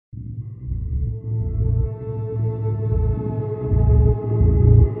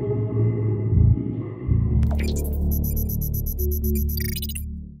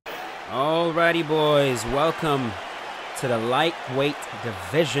Alrighty, boys, welcome to the lightweight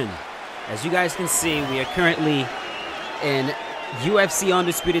division. As you guys can see, we are currently in UFC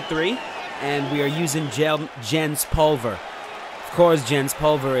Undisputed 3, and we are using Jens Pulver. Of course, Jens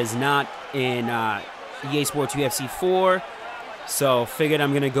Pulver is not in EA Sports UFC 4, so figured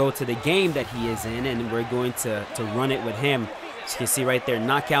I'm going to go to the game that he is in, and we're going to run it with him. As you can see right there,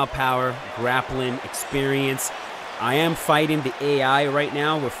 knockout power, grappling, experience. I am fighting the AI right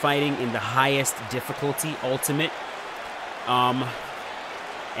now. We're fighting in the highest difficulty, Ultimate.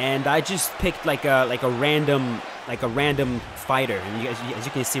 And I just picked like a random fighter. And as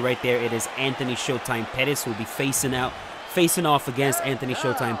you can see right there, it is Anthony Showtime Pettis who will be facing off against Anthony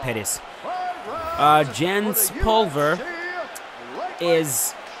Showtime Pettis. Jens Pulver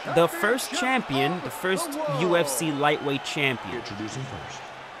is the first champion, the first UFC lightweight champion.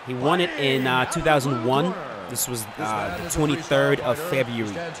 He won it in 2001. This was the 23rd of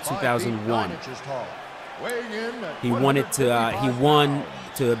February, 2001. He won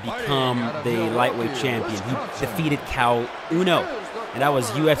to become the lightweight champion. He defeated Caol Uno, and that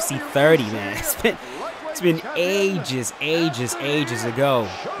was UFC 30, man. It's been ages ago.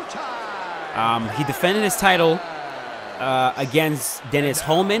 He defended his title against Dennis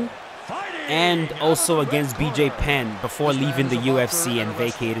Holman and also against BJ Penn before leaving the UFC and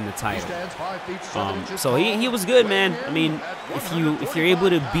vacating the title. So he was good, man. I mean, if you're able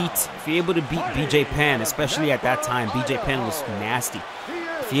to beat BJ Penn, especially at that time, BJ Penn was nasty.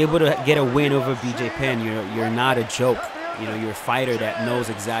 If you're able to get a win over BJ Penn, you're not a joke. You know, you're a fighter that knows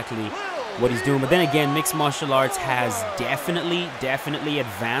exactly what he's doing. But then again, mixed martial arts has definitely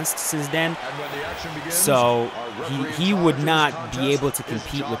advanced since then. So he would not be able to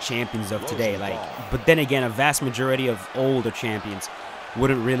compete with champions of today. But then again, a vast majority of older champions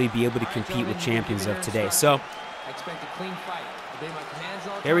wouldn't really be able to compete with champions of today. So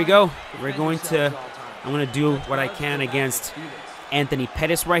here we go. I'm going to do what I can against Anthony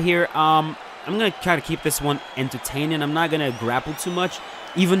Pettis right here. I'm going to try to keep this one entertaining. I'm not going to grapple too much,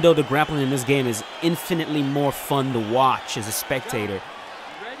 even though the grappling in this game is infinitely more fun to watch as a spectator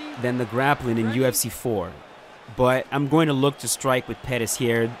than the grappling in UFC 4. But I'm going to look to strike with Pettis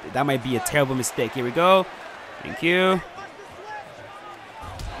here. That might be a terrible mistake. Here we go. Thank you.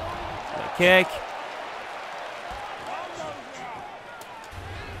 Kick.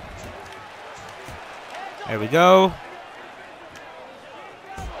 There we go.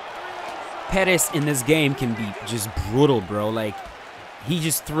 Pettis in this game can be just brutal, bro. Like, he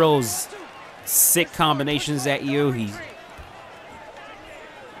just throws sick combinations at you. He's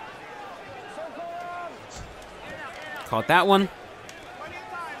caught that one.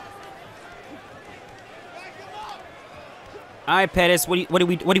 All right, Pettis. What are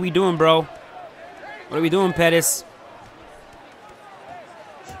we doing, bro? What are we doing, Pettis?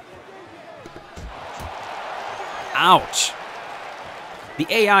 Ouch. The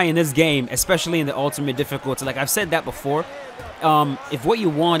AI in this game, especially in the ultimate difficulty, like I've said that before, if what you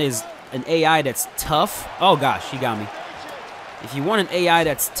want is an AI that's tough, oh gosh, he got me. If you want an AI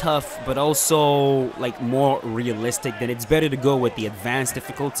that's tough but also like more realistic, then it's better to go with the advanced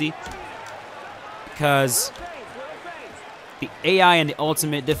difficulty, because the AI in the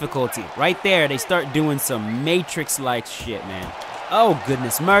ultimate difficulty, right there, they start doing some Matrix-like shit, man. Oh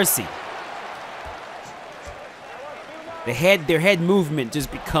goodness mercy. Their head movement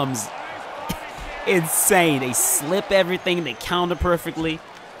just becomes insane. They slip everything. They counter perfectly.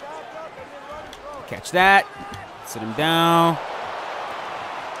 Catch that. Sit him down.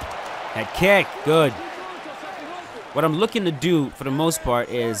 Head kick. Good. What I'm looking to do, for the most part,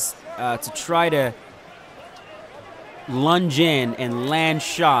 is to try to lunge in and land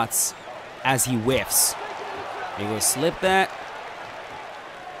shots as he whiffs. There you go. Slip that.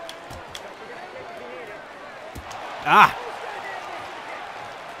 Ah!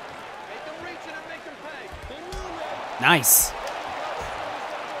 Nice.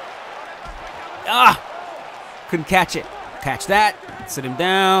 Ah! Couldn't catch it. Catch that. Sit him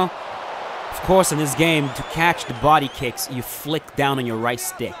down. Of course, in this game, to catch the body kicks, you flick down on your right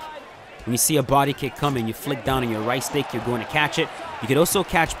stick. When you see a body kick coming, you flick down on your right stick, you're going to catch it. You can also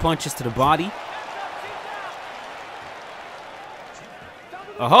catch punches to the body.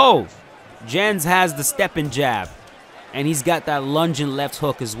 Oh-ho! Jens has the stepping jab. And he's got that lunging left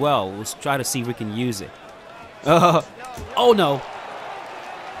hook as well. Let's try to see if we can use it. Oh no.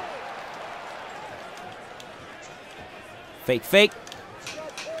 Fake, fake.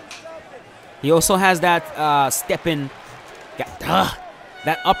 He also has that stepping,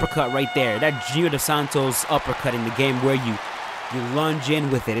 that uppercut right there. That Junior Dos Santos uppercut in the game where you lunge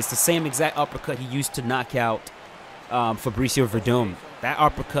in with it. It's the same exact uppercut he used to knock out Fabricio Verdum. That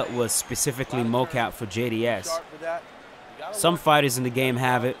uppercut was specifically mocap for JDS. Some fighters in the game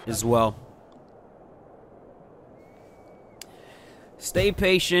have it as well. Stay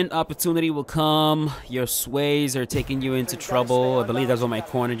patient. Opportunity will come. Your sways are taking you into trouble. I believe that's what my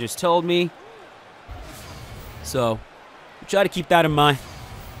corner just told me. So, try to keep that in mind.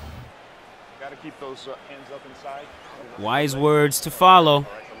 Gotta keep those hands up inside. Wise words to follow.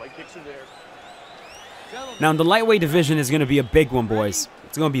 Now, the lightweight division is going to be a big one, boys.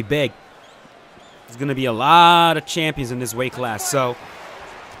 It's going to be big. There's going to be a lot of champions in this weight class. So,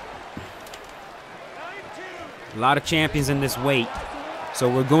 a lot of champions in this weight. So,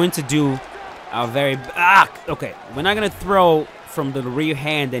 we're going to do our very... okay. We're not going to throw from the rear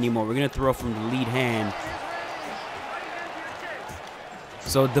hand anymore. We're going to throw from the lead hand.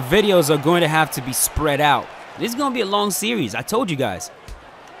 So, the videos are going to have to be spread out. This is going to be a long series. I told you guys.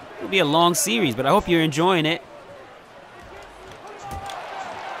 It'll be a long series, but I hope you're enjoying it.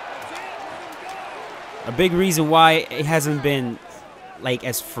 A big reason why it hasn't been like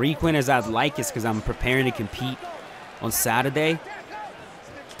as frequent as I'd like is because I'm preparing to compete on Saturday.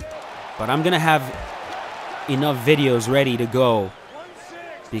 But I'm gonna have enough videos ready to go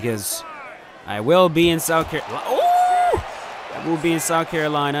because I will be in South Carolina. Oh! I will be in South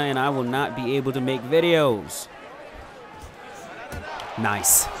Carolina, and I will not be able to make videos.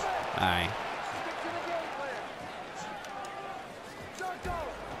 Nice. All right.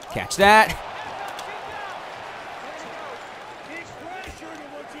 Catch that.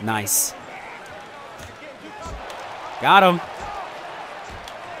 Nice. Got him.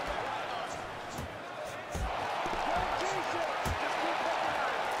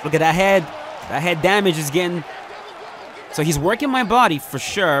 Look at that head. That head damage is getting... So he's working my body for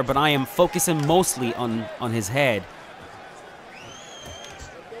sure, but I am focusing mostly on his head.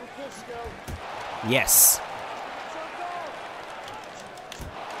 Yes.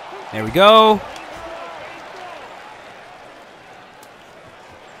 There we go.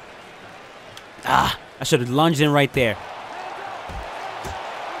 I should have lunged in right there.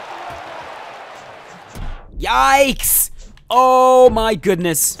 Yikes! Oh my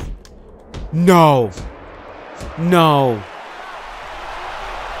goodness. No. No.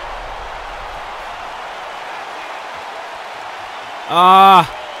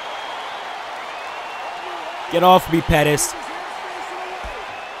 Get off me, Pettis.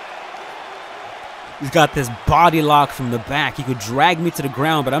 He's got this body lock from the back. He could drag me to the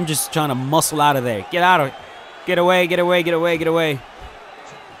ground, but I'm just trying to muscle out of there. Get out of it. Get away, get away, get away, get away.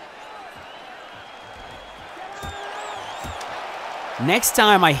 Next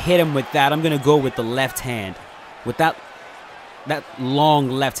time I hit him with that, I'm going to go with the left hand. With that long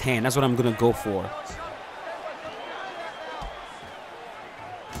left hand. That's what I'm going to go for.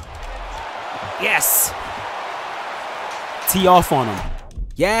 Yes. Tee off on him.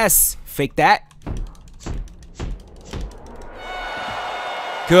 Yes. Fake that.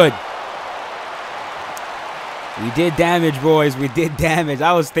 Good. We did damage, boys. We did damage.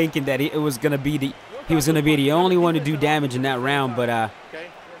 I was thinking that he was gonna be the only one to do damage in that round, but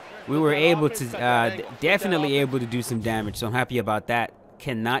we were able to definitely able to do some damage. So I'm happy about that.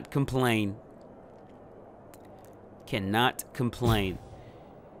 Cannot complain. Cannot complain.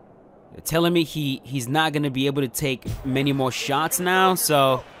 They're telling me he's not gonna be able to take many more shots now,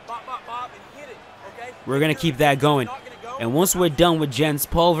 so we're gonna keep that going. And once we're done with Jens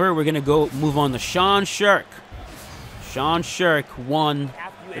Pulver, we're gonna go move on to Sean Sherk. Sean Sherk won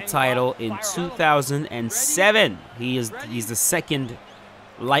the title in 2007. He's the second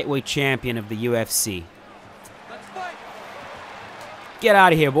lightweight champion of the UFC. Get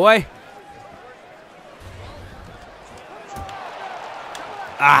out of here, boy.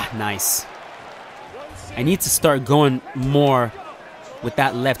 Nice. I need to start going more with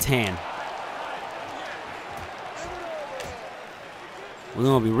that left hand. We're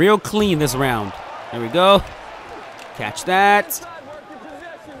going to be real clean this round. There we go. Catch that.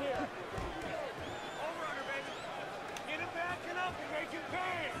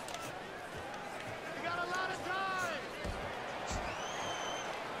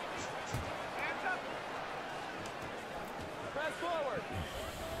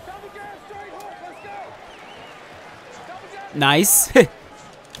 Nice.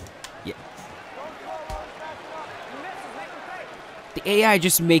 Yeah. The AI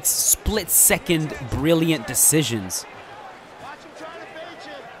just makes split-second brilliant decisions.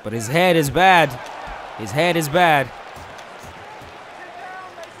 But his head is bad. His head is bad.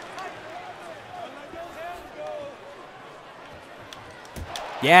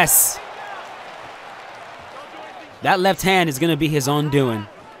 Yes. That left hand is going to be his undoing.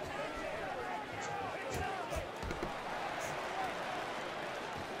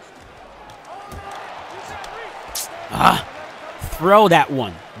 throw that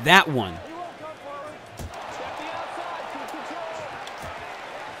one. That one.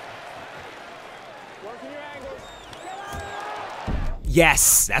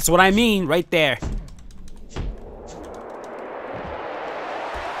 Yes, that's what I mean right there.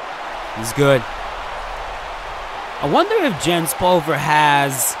 He's good. I wonder if Jens Pulver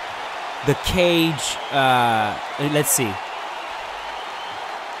has the cage. Let's see.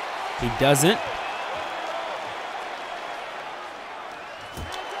 He doesn't.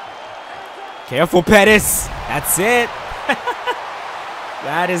 Careful, Pettis. That's it.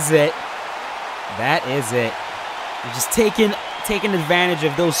 That is it. That is it. You're just taking advantage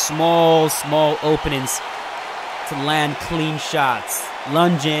of those small openings to land clean shots.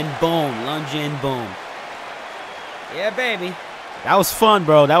 Lunge in, boom. Lunge in, boom. Yeah, baby. That was fun,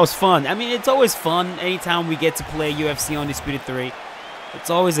 bro. That was fun. I mean, it's always fun anytime we get to play UFC Undisputed 3. It's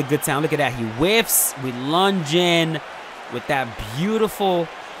always a good time. Look at that. He whiffs. We lunge in with that beautiful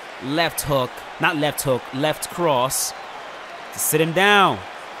left hook. Not left hook, left cross. To sit him down.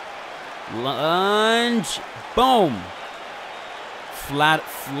 Lunge. Boom.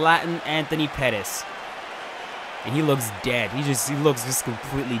 Flatten Anthony Pettis. And he looks dead. He looks just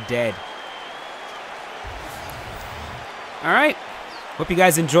completely dead. All right. Hope you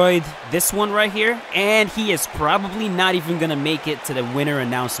guys enjoyed this one right here. And he is probably not even going to make it to the winner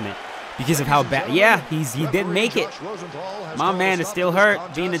announcement because of how bad. Yeah, he didn't make it. My man is still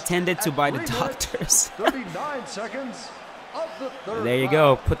hurt, being attended to by the doctors. There you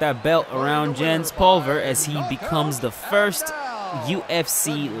go. Put that belt around Jens Pulver as he becomes the first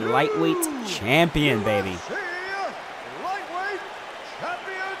UFC lightweight champion, baby. Lightweight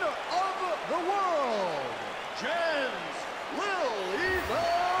champion of the world,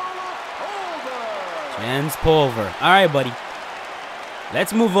 Jens Pulver. All right, buddy.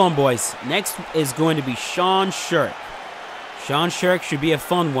 Let's move on, boys. Next is going to be Sean Sherk. Sean Sherk should be a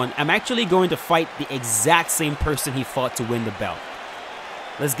fun one. I'm actually going to fight the exact same person he fought to win the belt.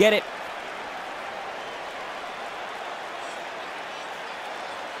 Let's get it.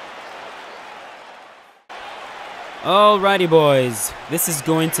 Alrighty, boys. This is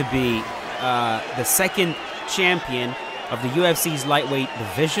going to be the second champion of the UFC's lightweight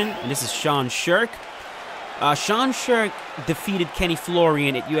division, and this is Sean Sherk. Sean Sherk defeated Kenny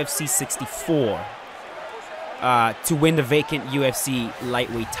Florian at UFC 64 to win the vacant UFC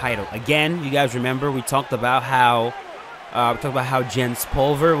lightweight title. Again, you guys remember we talked about how Jens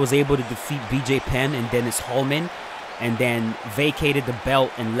Pulver was able to defeat BJ Penn and Dennis Hallman, and then vacated the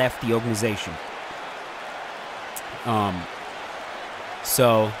belt and left the organization.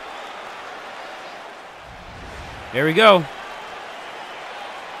 So there we go.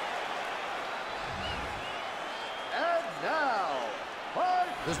 And now, fight.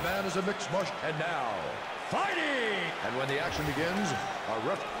 This man is a mixed martial. And now, fighting. And when the action begins, a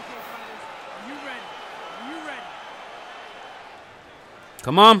ref. Are you ready? Are you ready?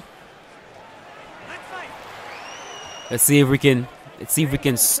 Come on. Let's fight. Let's see if we can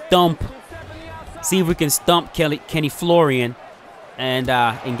stump. See if we can stump Kenny Florian and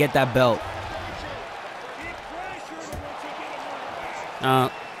get that belt.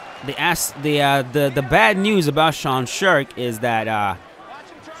 The bad news about Sean Sherk is that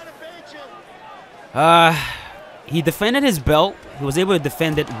he defended his belt. He was able to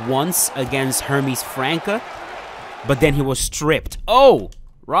defend it once against Hermes Franca, but then he was stripped. Oh,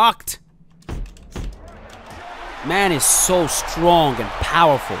 rocked. Man is so strong and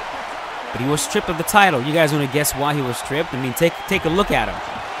powerful, but he was stripped of the title. You guys want to guess why he was stripped? I mean, take a look at him.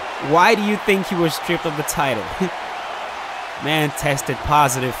 Why do you think he was stripped of the title? Man tested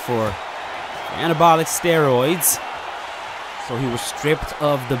positive for anabolic steroids, so he was stripped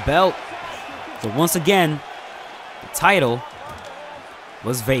of the belt. So once again, the title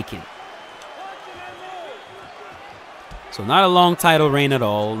was vacant. So not a long title reign at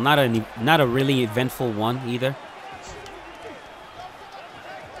all. Not a really eventful one either.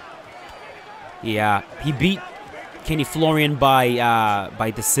 Yeah, he beat Kenny Florian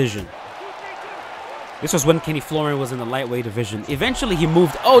by decision. This was when Kenny Florian was in the lightweight division. Eventually he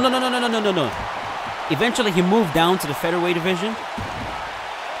moved. Oh, no. Eventually he moved down to the featherweight division.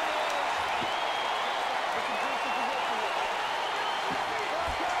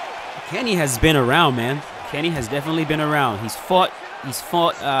 Kenny has been around, man. Kenny has definitely been around. He's fought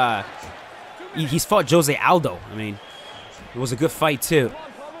Jose Aldo. I mean, it was a good fight too.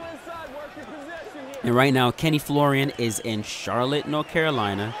 And right now, Kenny Florian is in Charlotte, North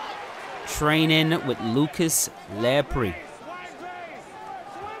Carolina, training with Lucas Lepre.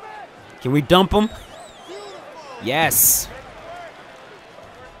 Can we dump him? Yes.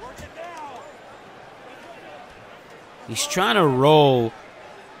 He's trying to roll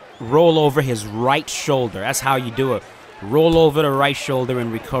over his right shoulder. That's how you do it. Roll over the right shoulder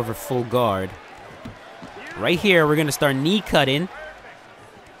and recover full guard. Right here, we're going to start knee cutting.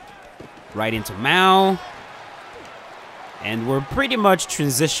 Right into Mao. And we're pretty much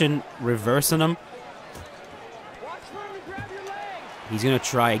transition reversing him. He's going to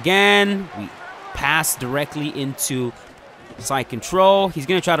try again. We pass directly into side control. He's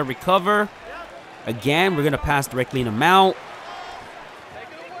going to try to recover. Again, we're going to pass directly into Mao.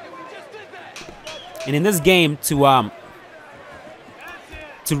 And in this game, to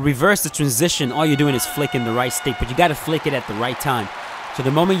reverse the transition, all you're doing is flicking the right stick, but you got to flick it at the right time. So the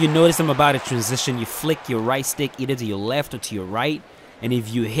moment you notice I'm about to transition, you flick your right stick either to your left or to your right. And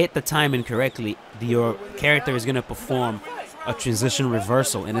if you hit the timing correctly, your character is going to perform a transition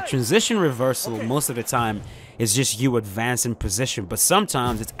reversal. And a transition reversal, most of the time, is just you advancing position. But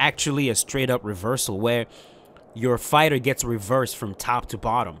sometimes it's actually a straight up reversal where your fighter gets reversed from top to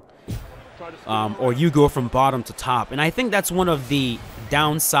bottom. Or you go from bottom to top. And I think that's one of the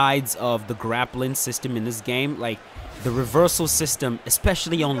downsides of the grappling system in this game. Like, the reversal system,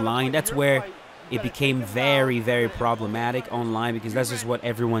 especially online, that's where it became very, very problematic online, because that's just what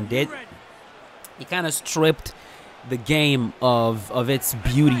everyone did. It kind of stripped the game of its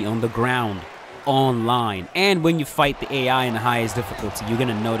beauty on the ground online. And when you fight the AI in the highest difficulty, you're going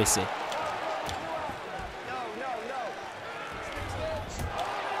to notice it.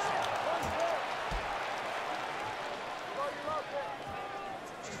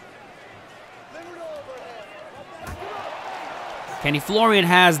 Kenny Florian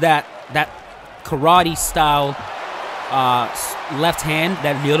has that karate style left hand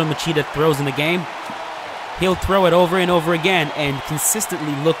that Lyoto Machida throws in the game. He'll throw it over and over again and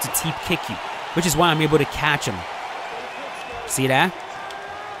consistently look to teep kick you, which is why I'm able to catch him. See that?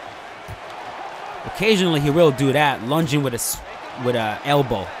 Occasionally he will do that, lunging with a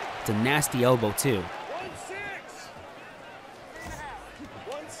elbow. It's a nasty elbow too.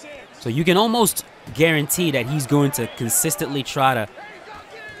 So you can almost guarantee that he's going to consistently try to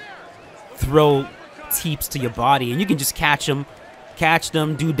throw teeps to your body, and you can just catch them,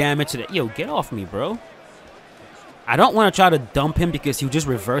 do damage to that. Yo, get off me, bro. I don't want to try to dump him because he'll just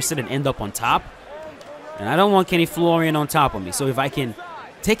reverse it and end up on top. And I don't want Kenny Florian on top of me. So if I can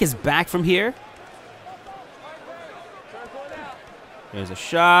take his back from here. There's a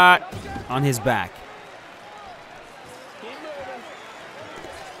shot on his back.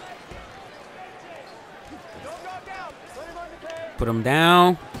 Put him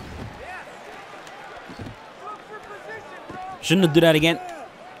down. Shouldn't do that again.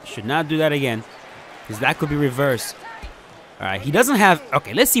 Should not do that again, because that could be reversed. All right, he doesn't have...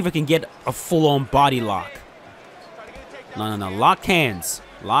 Okay, let's see if we can get a full-on body lock. No. Locked hands.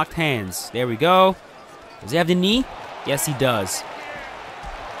 Locked hands. There we go. Does he have the knee? Yes, he does.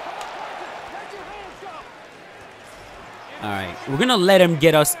 All right, we're going to let him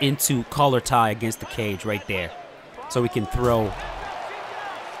get us into collar tie against the cage right there, so we can throw.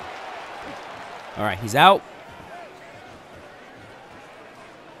 All right, he's out.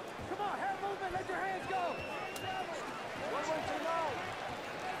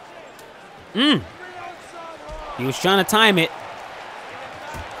 He was trying to time it.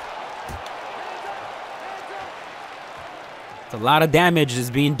 It's a lot of damage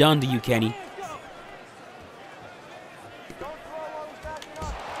is being done to you, Kenny.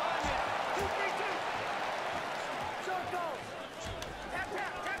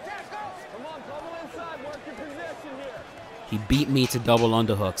 He beat me to double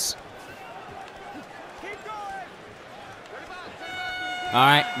underhooks. All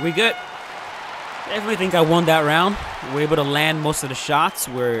right, we good. Definitely think I won that round. We're able to land most of the shots.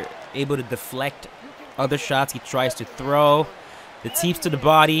 We're able to deflect other shots he tries to throw. The teeps to the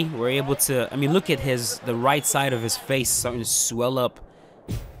body. We're able to... I mean, look at the right side of his face starting to swell up.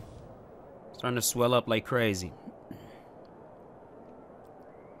 Starting to swell up like crazy.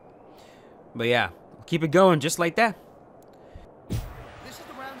 But yeah, keep it going just like that. This is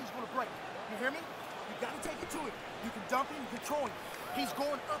the round he's going to break. You hear me? You got to take it to him. You can dump him, you control him. He's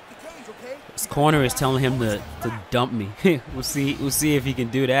going up the cage, okay? His corner is telling him to dump me. We'll see if he can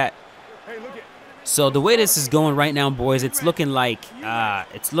do that. So the way this is going right now, boys, it's looking like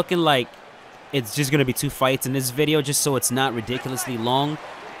it's just gonna be 2 fights in this video, just so it's not ridiculously long.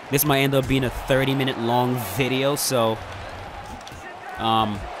 This might end up being a 30-minute long video, so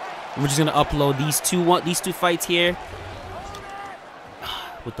we're just gonna upload these two fights here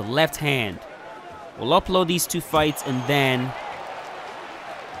with the left hand. We'll upload these 2 fights and then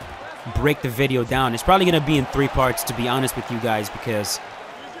break the video down. It's probably gonna be in 3 parts, to be honest with you guys, because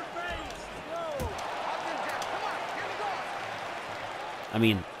I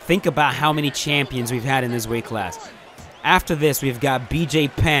mean, think about how many champions we've had in this weight class. After this, we've got BJ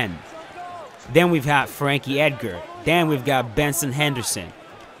Penn. Then we've got Frankie Edgar. Then we've got Benson Henderson,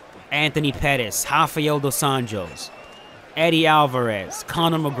 Anthony Pettis, Rafael dos Anjos, Eddie Alvarez,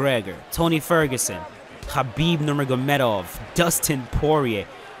 Conor McGregor, Tony Ferguson, Khabib Nurmagomedov, Dustin Poirier.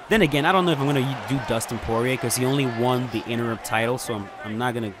 Then again, I don't know if I'm going to do Dustin Poirier because he only won the interim title, so I'm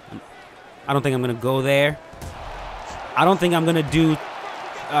not going to... I don't think I'm going to go there. I don't think I'm going to do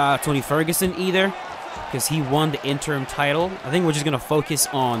Tony Ferguson either because he won the interim title. I think we're just going to focus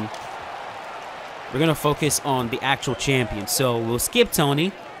on... We're going to focus on the actual champion. So we'll skip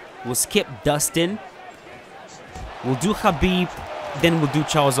Tony. We'll skip Dustin. We'll do Khabib. Then we'll do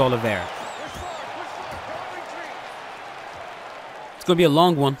Charles Oliveira. It's going to be a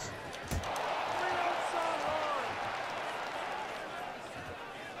long one.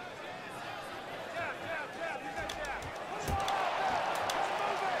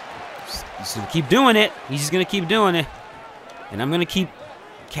 He's going to keep doing it. He's just going to keep doing it. And I'm going to keep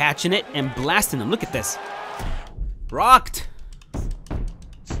catching it and blasting him. Look at this. Rocked.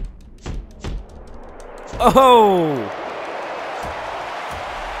 Oh!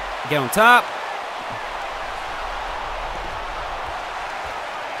 Get on top.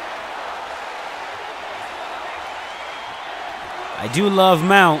 I do love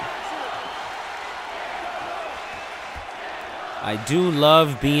Mount. I do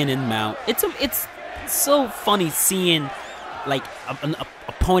love being in Mount. It's so funny seeing like an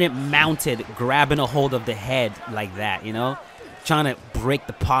opponent mounted grabbing a hold of the head like that, you know, trying to break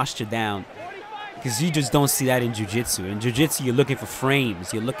the posture down. Because you just don't see that in jiu-jitsu. In jiu-jitsu, you're looking for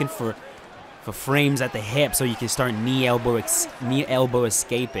frames. You're looking for frames at the hip so you can start knee elbow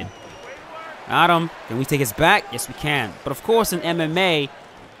escaping. Got him. Can we take his back? Yes, we can. But of course, in MMA,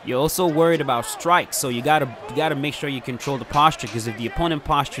 you're also worried about strikes. So you gotta make sure you control the posture. Because if the opponent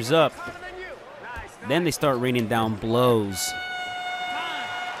postures up, then they start raining down blows.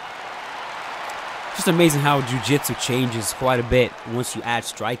 Just amazing how jiu-jitsu changes quite a bit once you add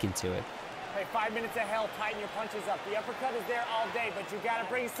striking to it. 5 minutes of hell, tighten your punches up. The uppercut is there all day, but you gotta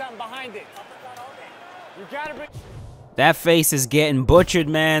bring something behind it. Uppercut all day. You gotta bring... That face is getting butchered,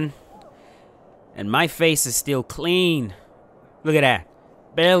 man. And my face is still clean. Look at that.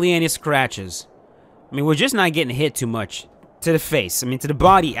 Barely any scratches. I mean, we're just not getting hit too much. To the face. I mean, to the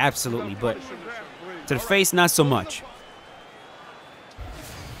body, absolutely. But to the face, not so much.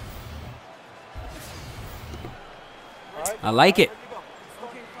 I like it.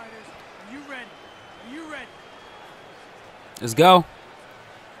 Let's go.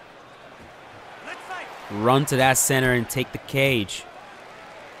 Run to that center and take the cage.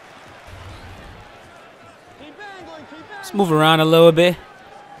 Let's move around a little bit.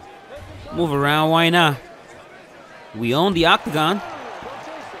 Move around, why not? We own the octagon.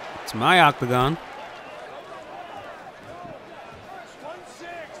 It's my octagon.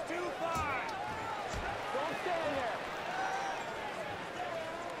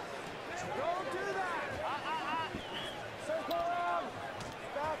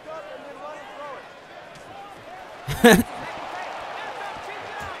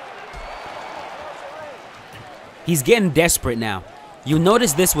 He's getting desperate now. You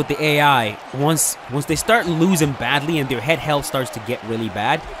notice this with the AI. Once they start losing badly and their head health starts to get really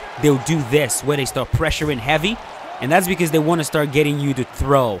bad, they'll do this where they start pressuring heavy, and that's because they want to start getting you to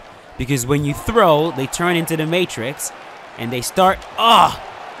throw. Because when you throw, they turn into the Matrix, and they start that's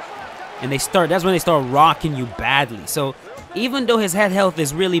when they start rocking you badly. So even though his head health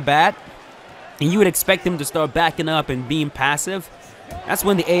is really bad, and you would expect him to start backing up and being passive, that's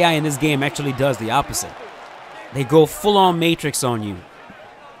when the AI in this game actually does the opposite. They go full-on Matrix on you.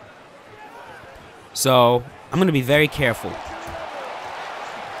 So, I'm going to be very careful.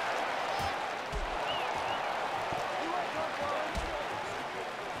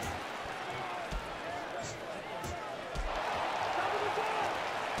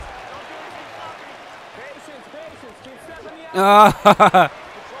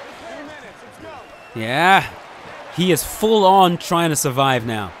 Yeah. He is full-on trying to survive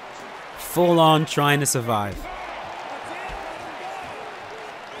now. Full-on trying to survive.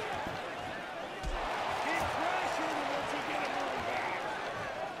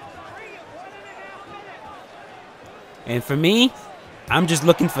 And for me, I'm just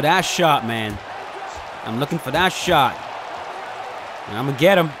looking for that shot, man. I'm looking for that shot. And I'm going to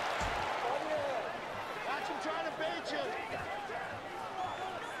get him.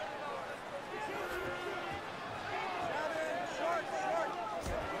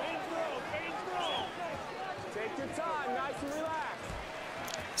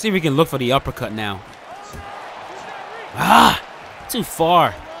 See if we can look for the uppercut now. Ah! too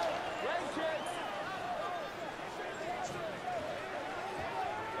far.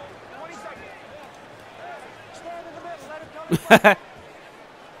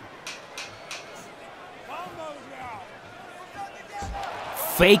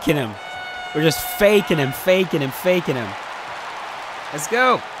 Faking him. We're just faking him, faking him, faking him. Let's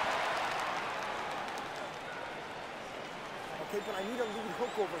go. Okay, but I need a lead hook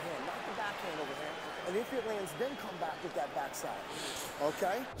overhand, not the backhand overhand. And if it lands, then come back with that backside.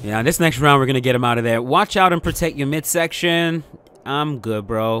 Okay? Yeah, this next round, we're going to get him out of there. Watch out and protect your midsection. I'm good,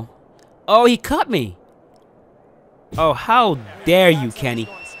 bro. Oh, he cut me. Oh, how dare you, Kenny.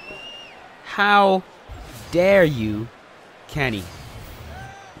 How dare you, Kenny.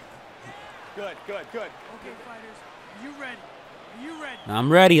 Good, good, good. Okay, fighters, are you ready? Are you ready?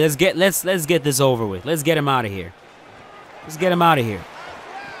 I'm ready. Let's get this over with. Let's get him out of here. Let's get him out of here.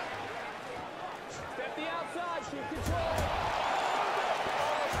 Step the outside, keep control.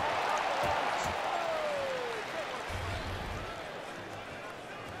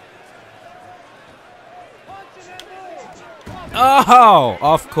 Oh,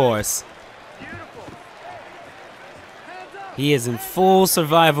 of course. He is in full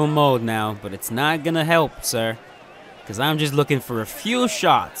survival mode now, but it's not gonna help, sir. Because I'm just looking for a few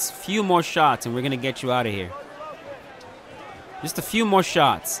shots, few more shots, and we're gonna get you out of here. Just a few more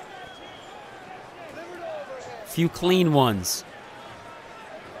shots. Few clean ones.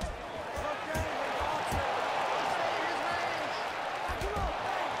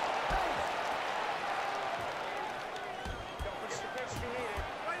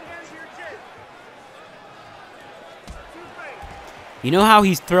 You know how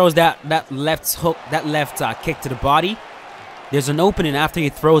he throws that left hook, that left kick to the body? There's an opening after he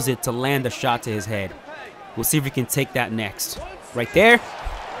throws it to land a shot to his head. We'll see if we can take that next. Right there?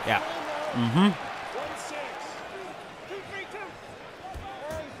 Yeah. Mm-hmm.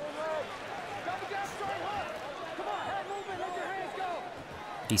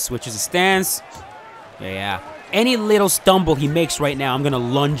 He switches his stance. Yeah. Any little stumble he makes right now, I'm gonna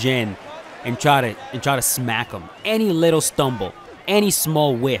lunge in and try to smack him. Any little stumble. Any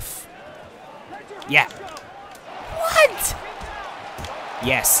small whiff. Yeah. What?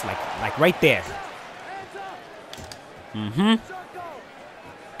 Yes, like right there. Mm-hmm.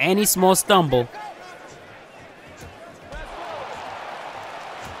 Any small stumble.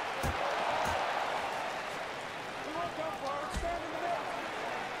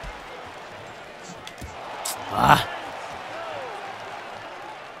 Ah.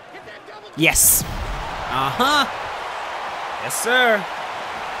 Yes. Uh-huh. Yes, sir.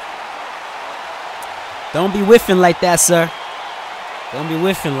 Don't be whiffing like that, sir. Don't be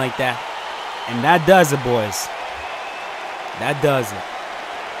whiffing like that. And that does it, boys. That does it.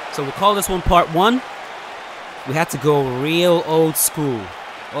 So we'll call this one part 1. We had to go real old school.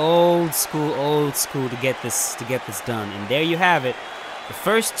 Old school to get this done. And there you have it. The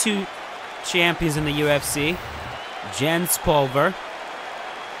first 2 champions in the UFC, Jens Pulver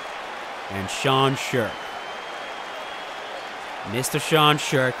and Sean Sherk. Mr. Sean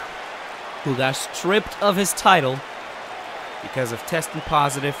Sherk, who got stripped of his title because of testing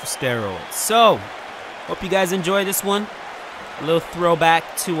positive for steroids. So, hope you guys enjoyed this one. A little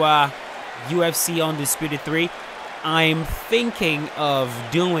throwback to UFC Undisputed 3. I'm thinking of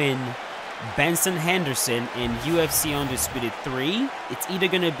doing Benson Henderson in UFC Undisputed 3. It's either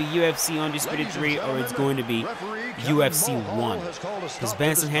going to be UFC Undisputed 3 or it's going to be UFC 1. Because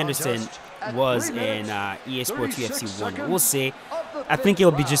Benson Henderson was in EA Sports UFC 1. We'll see. I think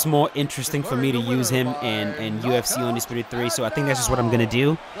it'll be just more interesting for me to use him in UFC Undisputed 3. So I think that's just what I'm going to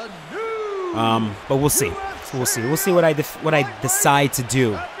do. But we'll see. We'll see. We'll see what I decide to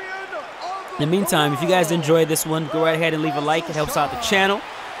do. In the meantime, if you guys enjoyed this one, go right ahead and leave a like. It helps out the channel.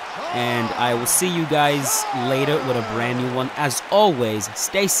 And I will see you guys later with a brand new one. As always,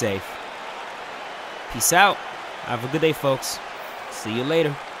 stay safe. Peace out. Have a good day, folks. See you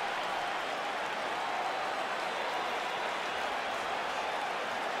later.